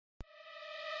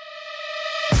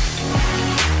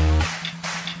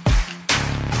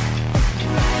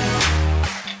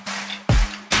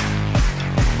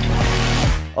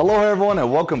Hello, everyone,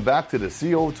 and welcome back to the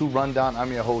CO2 Rundown.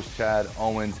 I'm your host, Chad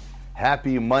Owens.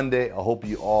 Happy Monday. I hope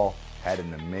you all had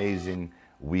an amazing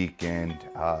weekend.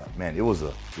 Man, it was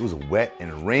a wet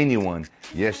and rainy one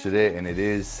yesterday, and it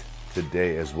is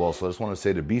today as well. So I just want to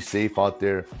say to be safe out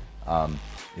there.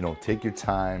 Take your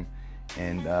time,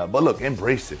 and but look,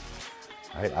 embrace it.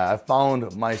 I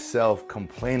found myself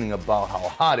complaining about how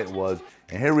hot it was,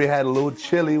 and here we had a little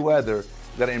chilly weather.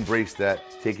 You gotta embrace that,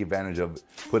 take advantage of it,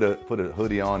 put a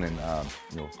hoodie on, and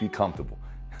be comfortable.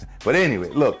 But anyway,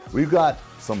 look, we've got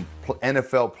some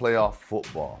NFL playoff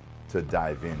football to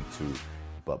dive into.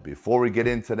 But before we get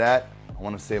into that, I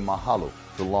want to say mahalo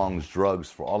to Long's Drugs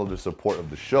for all of the support of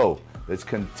the show. Let's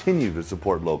continue to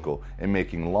support local and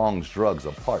making Long's Drugs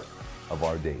a part of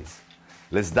our days.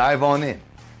 Let's dive on in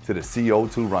to the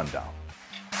CO2 Rundown.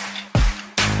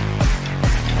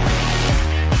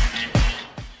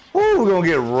 We're going to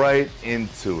get right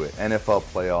into it. NFL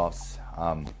playoffs.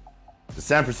 The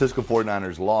San Francisco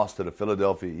 49ers lost to the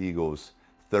Philadelphia Eagles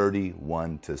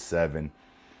 31-7.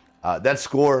 That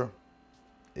score,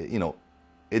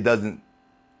 it doesn't,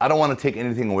 I don't want to take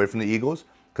anything away from the Eagles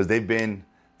because they've been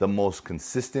the most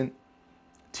consistent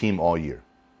team all year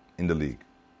in the league.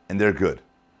 And they're good.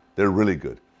 They're really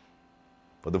good.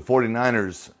 But the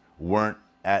 49ers weren't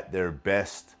at their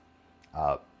best.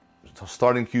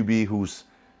 Starting QB who's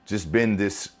just been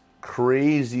this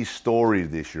crazy story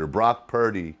this year. Brock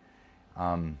Purdy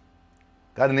got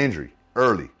an injury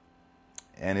early,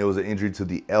 and it was an injury to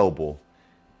the elbow.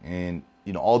 And,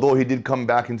 although he did come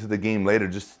back into the game later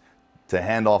just to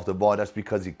hand off the ball, that's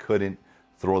because he couldn't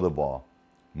throw the ball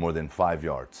more than 5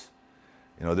 yards.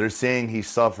 They're saying he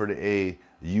suffered a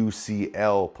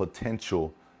UCL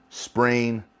potential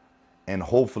sprain and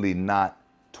hopefully not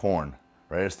torn,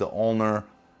 right? It's the ulnar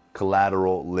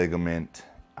collateral ligament.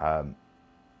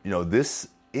 This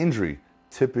injury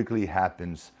typically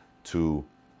happens to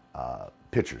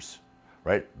pitchers,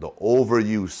 right? The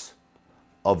overuse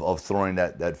of throwing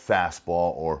that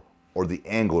fastball or the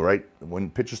angle, right?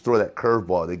 When pitchers throw that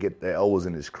curveball, they get their elbows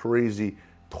in these crazy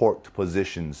torqued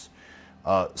positions.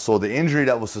 So the injury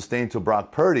that was sustained to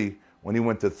Brock Purdy when he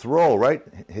went to throw, right?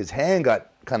 His hand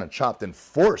got kind of chopped and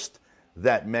forced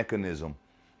that mechanism.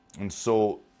 And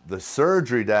so the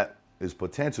surgery that is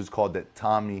potential is called that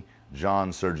Tommy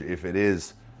John surgery if it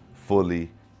is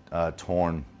fully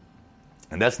torn.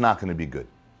 And that's not going to be good.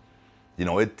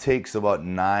 It takes about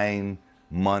 9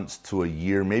 months to a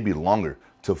year, maybe longer,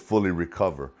 to fully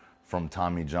recover from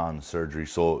Tommy John surgery.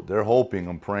 So they're hoping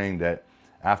and praying that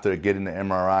after getting the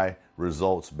MRI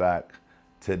results back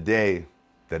today,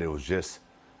 that it was just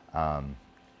a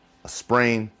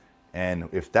sprain. And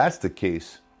if that's the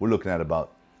case, we're looking at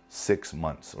about 6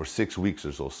 months or 6 weeks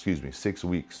or so, 6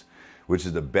 weeks, which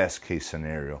is the best case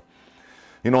scenario.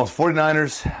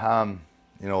 49ers,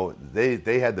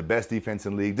 they had the best defense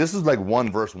in the league. This is like 1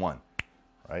 versus 1,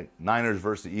 right? Niners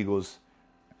versus the Eagles.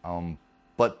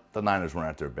 But the Niners weren't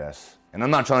at their best. And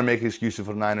I'm not trying to make excuses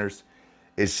for the Niners.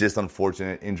 It's just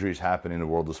unfortunate. Injuries happen in the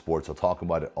world of sports. I talk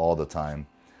about it all the time.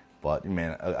 But,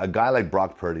 man, a guy like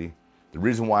Brock Purdy, the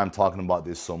reason why I'm talking about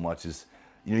this so much is,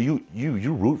 you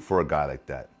root for a guy like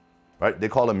that, right? They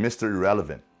call him Mr.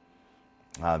 Irrelevant.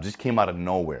 Just came out of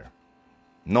nowhere.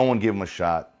 No one gave him a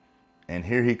shot. And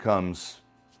here he comes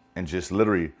and just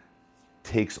literally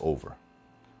takes over.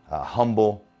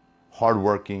 Humble,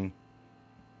 hardworking,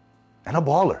 and a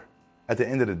baller at the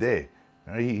end of the day.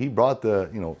 He brought the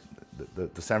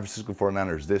San Francisco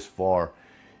 49ers this far.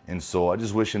 And so I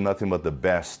just wish him nothing but the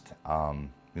best.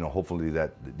 Hopefully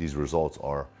that these results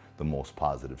are the most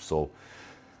positive. So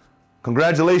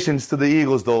congratulations to the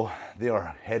Eagles, though. They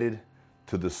are headed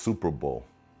to the Super Bowl.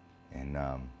 And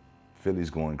Philly's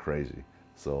going crazy.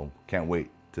 So can't wait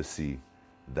to see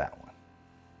that one.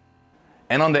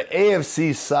 And on the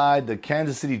AFC side, the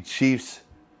Kansas City Chiefs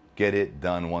get it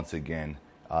done once again.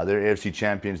 They're AFC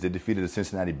champions. They defeated the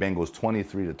Cincinnati Bengals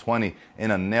 23-20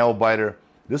 in a nail-biter.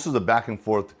 This was a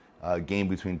back-and-forth game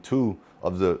between two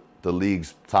of the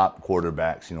league's top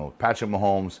quarterbacks. Patrick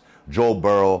Mahomes, Joe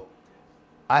Burrow.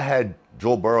 I had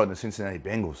Joe Burrow and the Cincinnati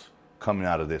Bengals coming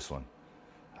out of this one.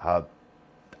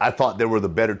 I thought they were the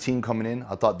better team coming in.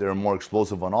 I thought they were more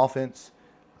explosive on offense.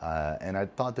 And I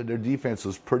thought that their defense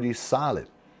was pretty solid.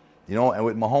 And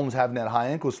with Mahomes having that high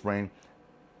ankle sprain,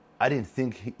 I didn't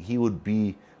think he would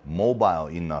be mobile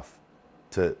enough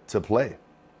to play.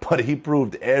 But he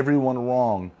proved everyone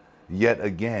wrong yet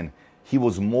again. He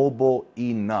was mobile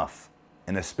enough,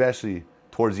 and especially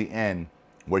towards the end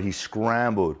where he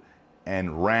scrambled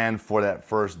and ran for that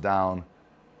first down.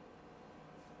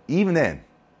 Even then,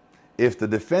 if the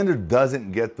defender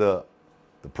doesn't get the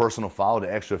the personal foul,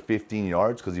 the extra 15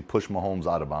 yards because he pushed Mahomes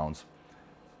out of bounds.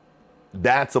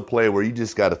 That's a play where you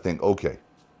just got to think, okay,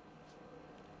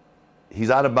 he's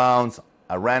out of bounds.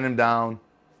 I ran him down.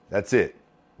 That's it.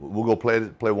 We'll go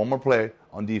play one more play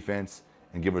on defense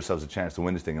and give ourselves a chance to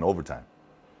win this thing in overtime.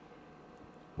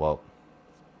 Well,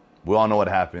 we all know what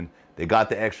happened. They got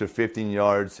the extra 15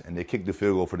 yards, and they kicked the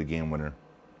field goal for the game winner.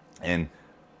 And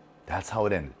that's how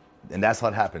it ended. And that's how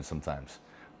it happens sometimes,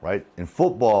 right? In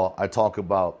football, I talk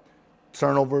about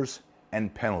turnovers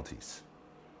and penalties,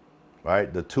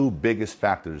 right? The two biggest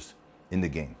factors in the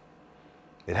game.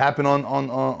 It happened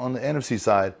on the NFC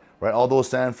side, right? Although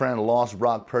San Fran lost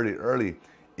Brock Purdy early,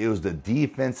 it was the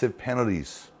defensive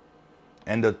penalties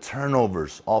and the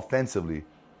turnovers offensively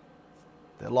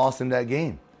that lost him that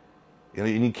game. You know,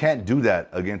 and you can't do that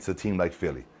against a team like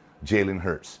Philly, Jalen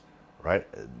Hurts, right?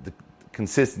 The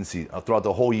consistency throughout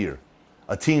the whole year.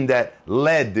 A team that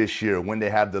led this year when they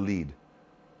have the lead.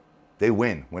 They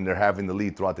win when they're having the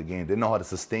lead throughout the game. They know how to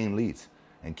sustain leads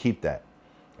and keep that.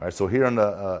 All right, so here on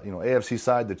the AFC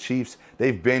side, the Chiefs,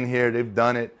 they've been here, they've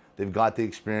done it, they've got the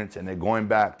experience, and they're going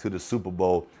back to the Super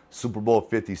Bowl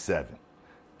 57.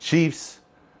 Chiefs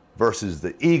versus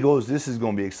the Eagles. This is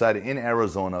going to be exciting in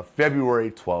Arizona,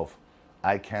 February 12th.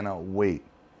 I cannot wait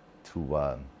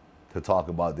to talk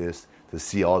about this, to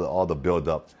see all the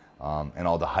build-up and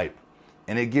all the hype.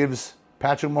 And it gives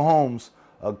Patrick Mahomes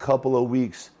a couple of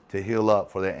weeks to heal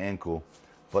up for their ankle.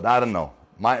 But I don't know.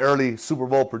 My early Super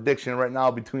Bowl prediction right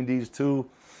now between these two,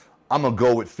 I'm going to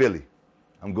go with Philly.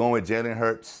 I'm going with Jalen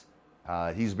Hurts.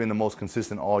 He's been the most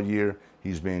consistent all year.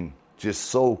 He's been just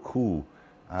so cool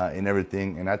in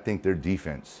everything. And I think their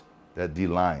defense, that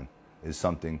D-line, is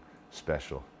something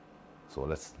special. So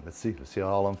let's see. Let's see how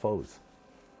it all unfolds.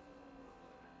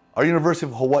 Our University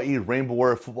of Hawaii Rainbow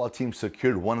Warrior football team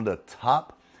secured one of the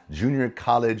top junior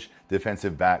college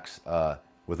defensive backs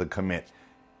with a commit.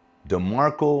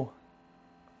 DeMarco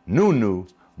Nunu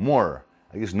Moore.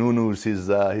 I guess Nunu is his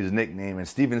nickname. And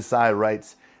Steven Tsai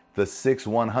writes, the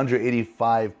 6'1",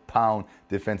 185-pound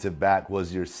defensive back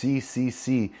was your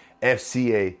CCC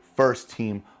FCA first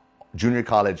team junior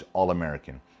college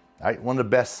All-American. All right, one of the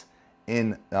best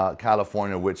in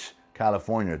California, which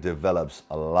California develops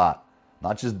a lot.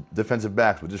 Not just defensive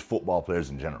backs, but just football players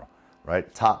in general,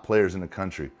 right? Top players in the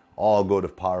country all go to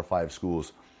Power 5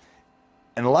 schools.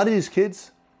 And a lot of these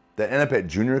kids that end up at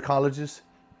junior colleges,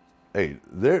 hey,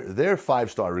 they're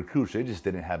five-star recruits. They just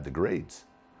didn't have the grades.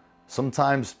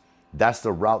 Sometimes that's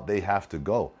the route they have to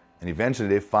go. And eventually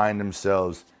they find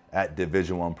themselves at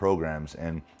Division I programs.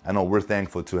 And I know we're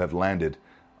thankful to have landed,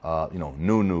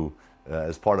 Nunu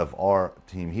as part of our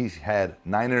team. He's had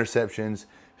 9 interceptions,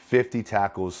 50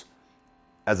 tackles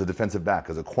as a defensive back,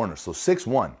 as a corner. So 6'1",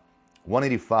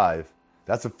 185,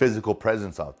 that's a physical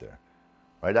presence out there,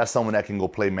 right? That's someone that can go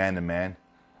play man-to-man.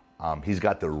 He's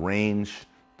got the range.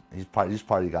 He's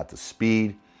probably got the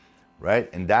speed, right?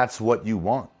 And that's what you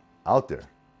want out there.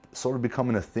 Sort of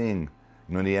becoming a thing,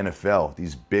 in the NFL,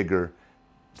 these bigger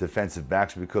defensive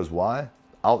backs, because why?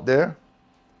 Out there,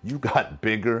 you got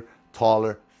bigger,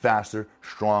 taller, faster,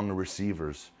 stronger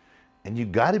receivers. And you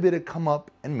got to be able to come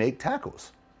up and make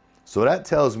tackles. So that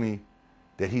tells me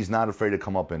that he's not afraid to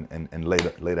come up and lay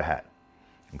the hat.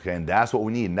 Okay, and that's what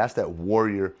we need. And that's that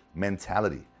warrior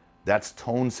mentality. That's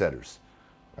tone setters.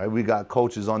 Right? We got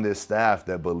coaches on this staff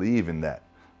that believe in that.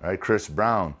 Right? Chris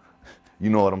Brown, you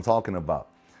know what I'm talking about.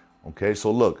 Okay, so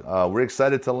look, we're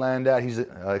excited to land that. He's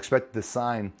expected to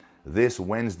sign this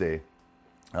Wednesday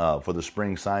for the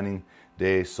spring signing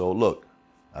day. So look,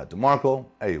 DeMarco,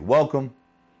 hey, welcome.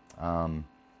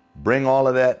 Bring all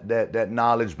of that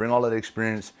knowledge, bring all of that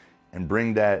experience, and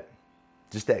bring that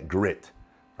grit,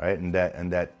 right? And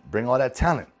that bring all that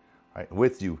talent, right,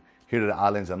 with you here to the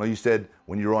islands. I know you said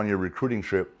when you were on your recruiting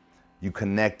trip, you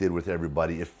connected with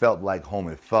everybody. It felt like home.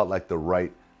 It felt like the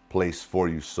right place for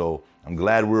you. So I'm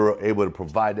glad we were able to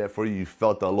provide that for you. You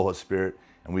felt the Aloha spirit,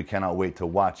 and we cannot wait to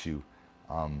watch you,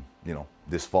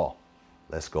 this fall.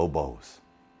 Let's go, Bows.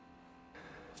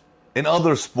 In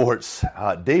other sports,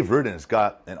 Dave Ridden's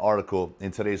got an article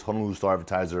in today's Honolulu Star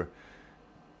Advertiser,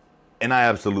 and I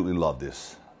absolutely love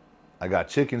this. I got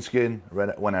chicken skin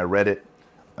when I read it.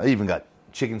 I even got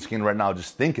chicken skin right now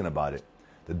just thinking about it.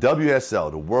 The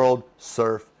WSL, the World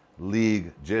Surf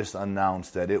League, just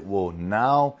announced that it will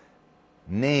now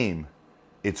name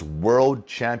its World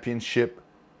Championship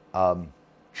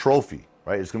trophy,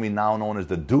 right? It's going to be now known as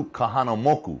the Duke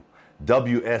Kahanamoku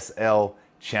WSL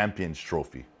Champions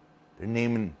Trophy. They're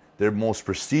naming their most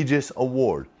prestigious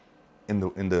award in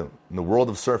the world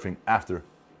of surfing after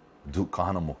Duke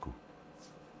Kahanamoku.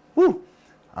 Woo!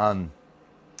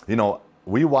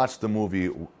 We watched the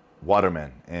movie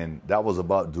Waterman, and that was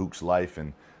about Duke's life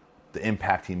and the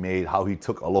impact he made, how he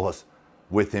took Aloha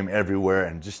with him everywhere,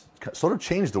 and just sort of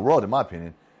changed the world, in my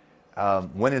opinion.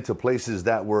 Went into places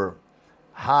that were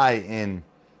high in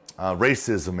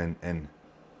racism, and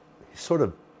he sort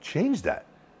of changed that,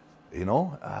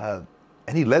 and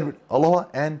he led with Aloha,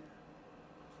 and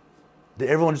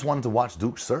everyone just wanted to watch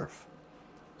Duke surf.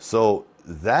 So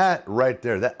that right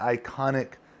there, that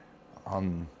iconic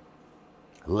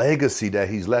legacy that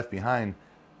he's left behind,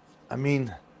 I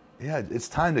mean, yeah, it's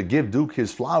time to give Duke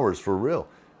his flowers for real.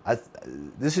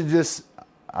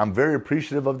 I'm very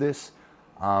appreciative of this.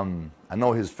 I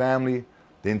know his family,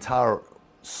 the entire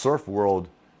surf world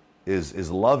is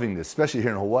loving this, especially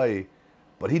here in Hawaii,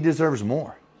 but he deserves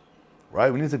more,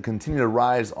 right? We need to continue to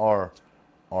rise our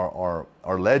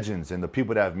legends and the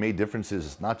people that have made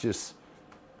differences, not just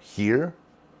here,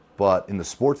 but in the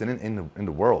sports and in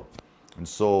the world. And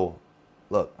so,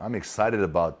 look, I'm excited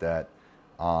about that.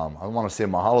 I want to say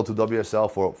mahalo to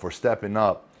WSL for stepping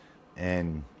up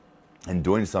and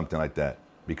doing something like that,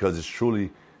 because it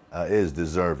truly is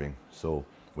deserving. So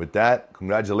with that,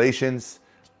 congratulations,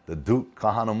 the Duke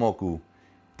Kahanamoku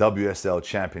WSL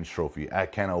Champions Trophy. I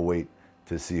cannot wait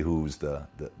to see who's the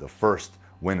first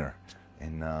winner.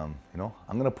 And, I'm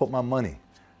going to put my money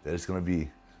that it's going to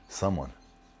be someone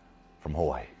from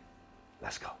Hawaii.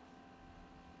 Let's go.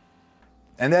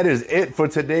 And that is it for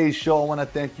today's show. I want to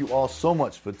thank you all so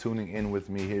much for tuning in with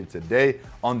me here today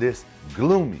on this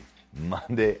gloomy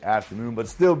Monday afternoon, but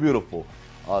still beautiful.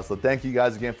 So thank you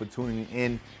guys again for tuning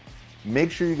in.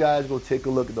 Make sure you guys go take a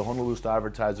look at the Honolulu Star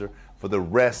Advertiser for the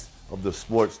rest of the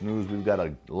sports news. We've got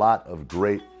a lot of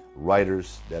great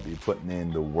writers that be putting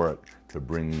in the work to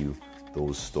bring you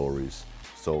those stories.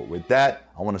 So with that,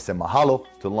 I want to say mahalo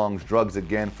to Long's Drugs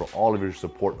again for all of your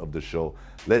support of the show.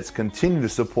 Let's continue to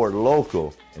support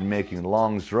local and making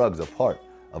Long's Drugs a part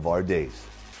of our days.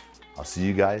 I'll see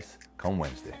you guys come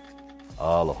Wednesday.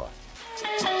 Aloha.